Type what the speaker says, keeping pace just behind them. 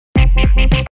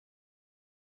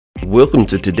welcome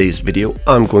to today's video.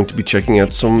 I'm going to be checking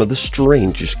out some of the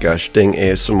strangest gosh dang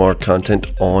ASMR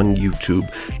content on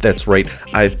YouTube. That's right,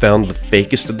 I found the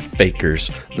fakest of the fakers,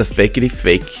 the fakety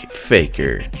fake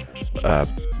faker.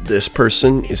 This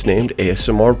person is named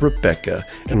ASMR Rebecca,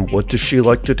 and what does she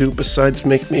like to do besides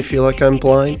make me feel like I'm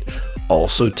blind?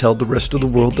 Also tell the rest of the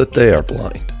world that they are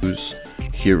blind.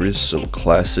 Here is some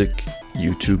classic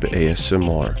YouTube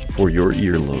ASMR for your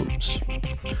earlobes.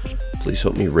 Please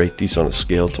help me rate these on a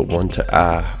scale to 1 to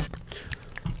ah.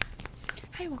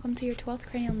 Hi, welcome to your 12th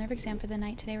cranial nerve exam for the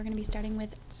night. Today we're going to be starting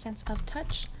with sense of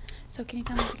touch. So can you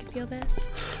tell me if you can feel this?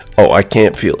 Oh, I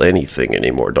can't feel anything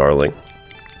anymore, darling.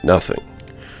 Nothing.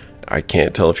 I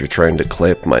can't tell if you're trying to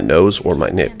clamp my nose or my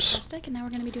nips. Fantastic. And now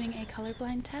we're going to be doing a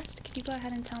colorblind test. Can you go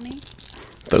ahead and tell me?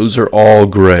 Those are all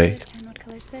gray. And what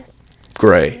color is this?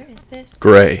 Gray. What color is this?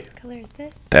 Gray. What color is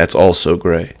this? That's also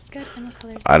gray. Good. And what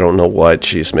color is this? I don't know why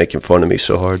she's making fun of me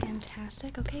so hard.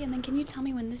 Fantastic. Okay, and then can you tell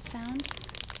me when this sound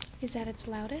is at its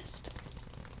loudest?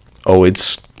 Oh,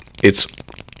 it's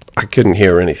I couldn't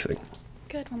hear anything.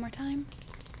 Good. One more time.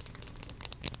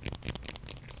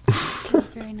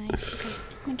 Very nice. Okay.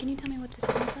 And then can you tell me what this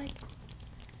smells like?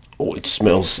 Oh, it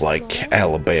smells like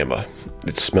Alabama.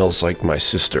 It smells like my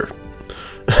sister.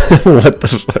 What the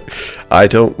fuck? I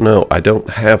don't know. I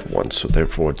don't have one, so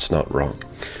therefore it's not wrong.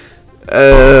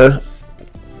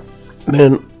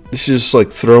 Man, this is like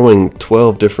throwing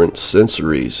 12 different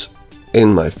sensories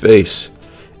in my face,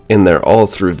 and they're all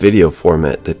through video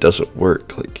format that doesn't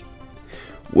work. Like,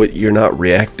 what? You're not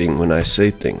reacting when I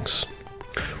say things.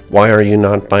 Why are you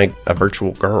not like a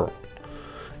virtual girl?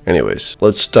 Anyways,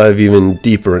 let's dive even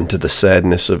deeper into the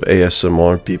sadness of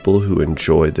ASMR people who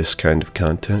enjoy this kind of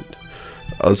content.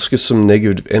 Let's get some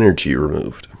negative energy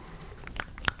removed.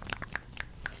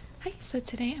 Hi, so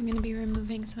today I'm going to be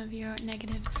removing some of your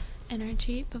negative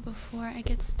energy, but before I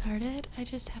get started, I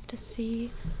just have to see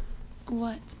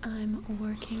what I'm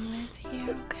working with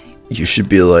here, okay? You should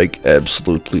be like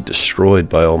absolutely destroyed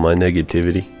by all my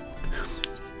negativity.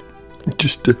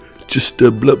 Just blah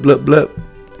blah blah.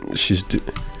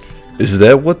 Is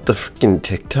that what the freaking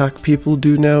TikTok people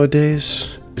do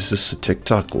nowadays? Is this a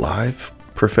TikTok live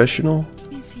professional?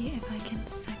 Let me see if I can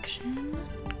sectioning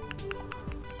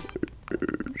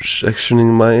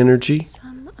my energy.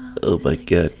 Some of Oh the my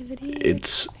god,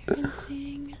 negativity I'm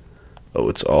seeing. oh,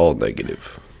 it's all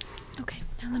negative. Okay,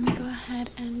 now let me go ahead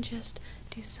and just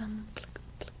do some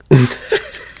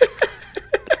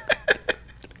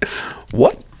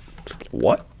What?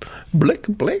 Blick,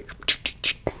 blick.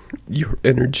 Your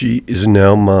energy is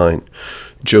now mine.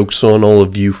 Joke's on all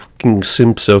of you fucking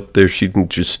simps out there. She didn't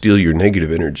just steal your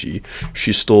negative energy.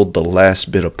 She stole the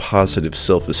last bit of positive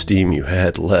self-esteem you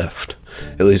had left.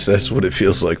 At least that's what it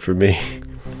feels like for me.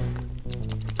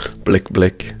 Blick,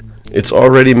 blick. It's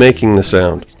already making the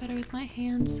sound. Works better with my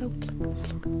hands, so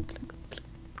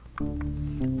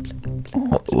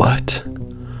What?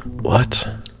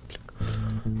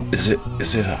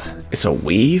 It's a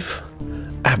weave?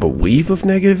 I have a weave of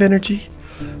negative energy?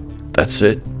 That's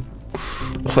it?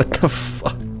 What the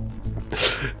fuck?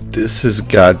 This has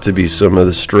got to be some of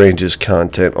the strangest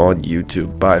content on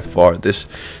YouTube by far. This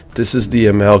is the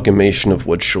amalgamation of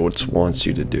what Shorts wants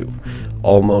you to do.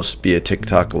 Almost be a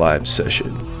TikTok live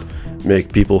session.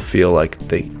 Make people feel like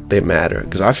they matter.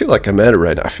 Because I feel like I matter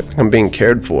right now. I feel like I'm being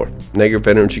cared for. Negative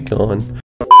energy gone.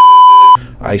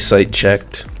 Eyesight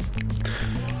checked.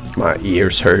 My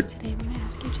ears hurt. today I'm going to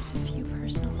ask you just a few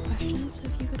personal questions. So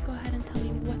if you could go ahead and tell me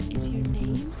what is your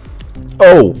name?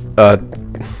 Oh,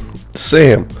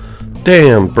 Sam.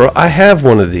 Damn, bro. I have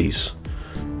one of these.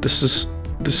 This is,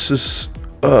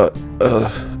 I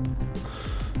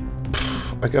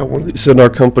got one of these at our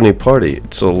company party.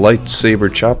 It's a lightsaber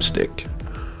chopstick.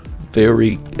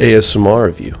 Very ASMR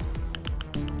of you. How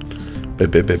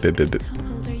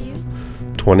old are you?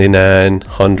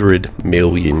 2,900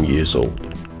 million years old.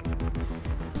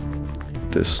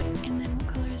 This, And then what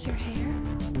color is your hair?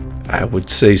 I would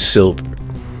say silver.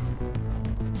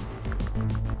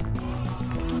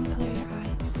 And what color are your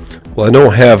eyes? Well, I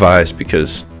don't have eyes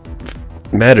because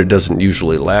matter doesn't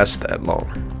usually last that long.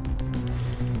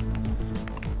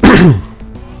 And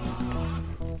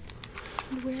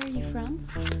where are you from?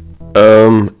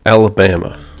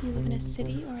 Alabama. Do you live in a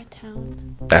city or a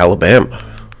town? Alabama.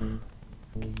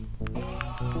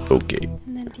 Okay.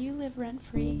 And then do you live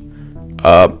rent-free?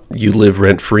 You live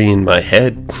rent-free in my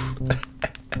head.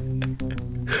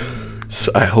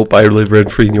 So I hope I live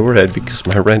rent-free in your head because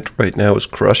my rent right now is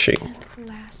crushing. And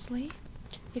lastly,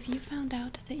 if you found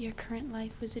out that your current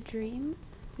life was a dream,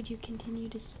 would you continue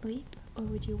to sleep or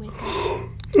would you wake up?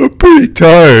 I'm pretty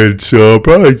tired, so I'll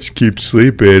probably just keep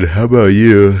sleeping. How about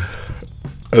you?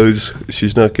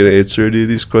 She's not going to answer any of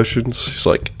these questions. She's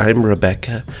like, I'm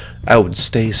Rebecca. I would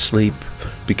stay asleep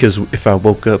because if I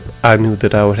woke up, I knew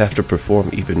that I would have to perform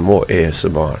even more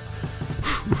ASMR.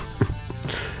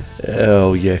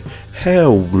 Hell yeah.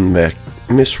 Hell,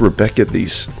 Miss Rebecca,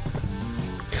 these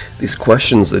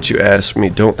questions that you asked me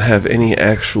don't have any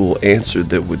actual answer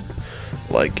that would,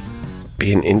 like,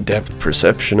 be an in-depth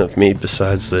perception of me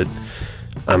besides that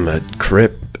I'm a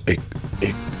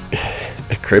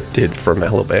cryptid from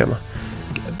Alabama.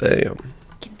 God damn.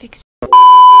 I can fix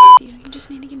you. You just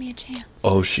need to give me a chance.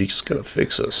 Oh, she's gonna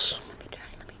fix us.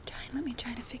 Let me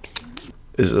try to fix you.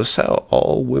 Is this how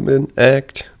all women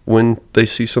act when they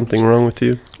see something wrong with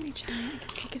you? Let me try. I can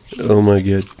take a few. Oh my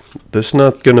god. That's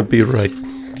not gonna be right.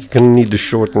 You're gonna need to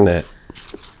shorten that.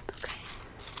 Okay.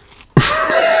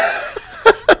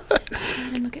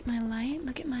 Look at my light.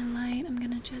 Look at my light. I'm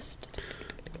gonna just...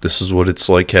 This is what it's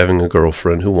like having a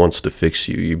girlfriend who wants to fix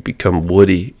you. You become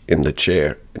Woody in the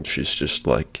chair, and she's just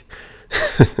like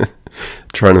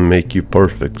trying to make you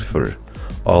perfect for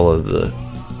all of the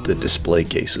display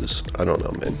cases. I don't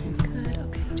know, man. Good.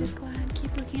 Okay. Just go ahead.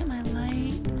 Keep looking at my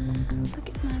light. Look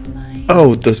at my light.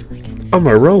 Oh, I'm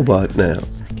a robot now.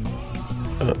 I can fix you.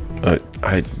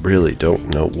 I really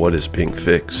don't know what is being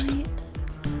fixed. Light.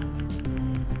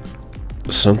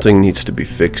 Something needs to be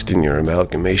fixed in your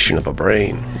amalgamation of a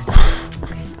brain.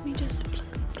 Okay. Let me just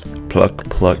Pluck.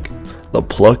 The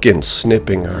pluck and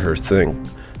snipping are her thing.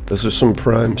 Those are some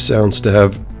prime sounds to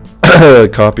have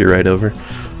copyright over.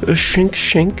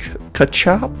 Shink,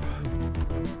 ka-chop.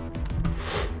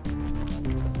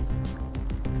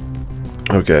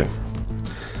 Okay.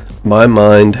 My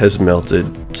mind has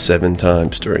melted 7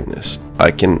 times during this. I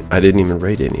didn't even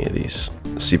rate any of these.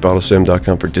 See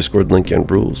BottleSam.com for Discord link and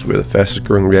rules. We're the fastest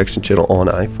growing reaction channel on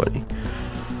iFunny.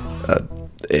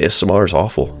 ASMR is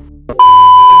awful.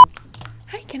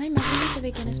 Hi, can I measure you for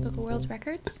the Guinness Book of World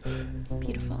Records?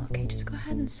 Beautiful. Okay, just go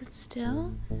ahead and sit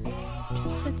still.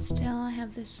 Just sit still. I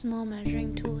have this small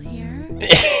measuring tool here.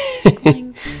 Just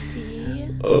going to see.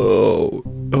 Oh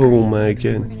my So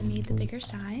we're god. gonna need the bigger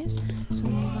size. So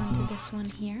we'll move on to this one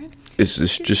here. Is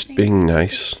this You're just saying being sit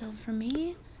nice? Still for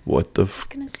me. What the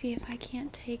Just gonna see if I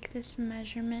can't take this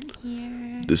measurement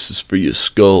here. This is for your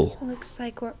skull. Looks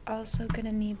like we're also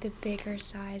gonna need the bigger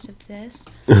size of this.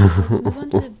 Let's move on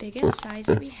to the biggest size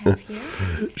that we have here.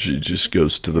 She just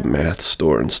goes to the math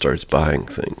store and starts buying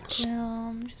Sit things. Still,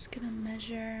 I'm just gonna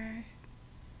measure.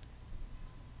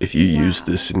 If you use Wow.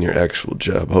 this in your actual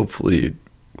job, hopefully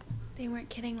They weren't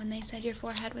kidding when they said your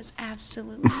forehead was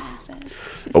absolutely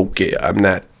massive. okay, I'm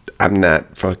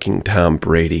not fucking Tom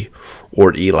Brady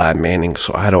or Eli Manning,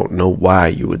 so I don't know why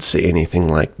you would say anything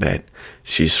like that.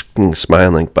 She's fucking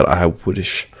smiling, but I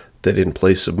wish that in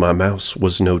place of my mouse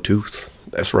was no tooth.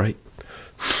 That's right.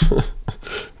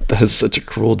 That's such a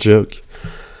cruel joke.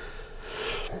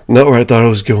 Not where I thought I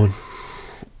was going.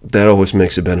 That always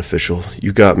makes it beneficial.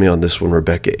 You got me on this one,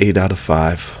 Rebecca. 8 out of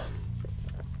 5.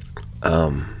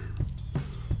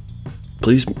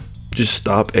 Please just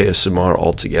stop ASMR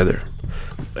altogether.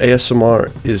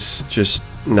 ASMR is just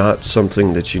not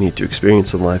something that you need to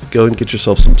experience in life. Go and get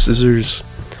yourself some scissors,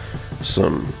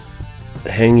 some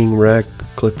hanging rack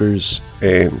clippers,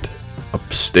 and a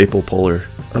staple puller.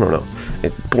 I don't know.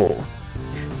 And boom.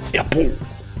 Yeah, boom.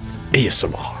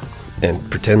 ASMR. And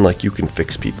pretend like you can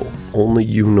fix people. Only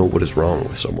you know what is wrong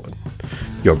with someone.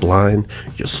 You're blind,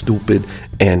 you're stupid,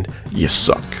 and you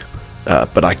suck.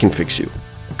 But I can fix you.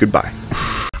 Goodbye.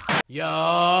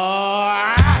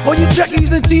 All you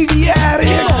junkies and TV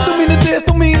addicts, don't mean to diss,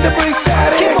 don't mean to bring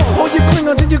static. All you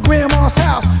Klingons in your grandma's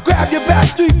house, grab your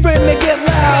backstreet friend and get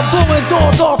loud, blowing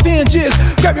doors off hinges,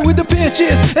 grab you with the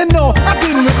pinches. And no, I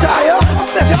didn't retire, I'll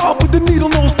snatch you up with the needle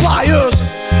nose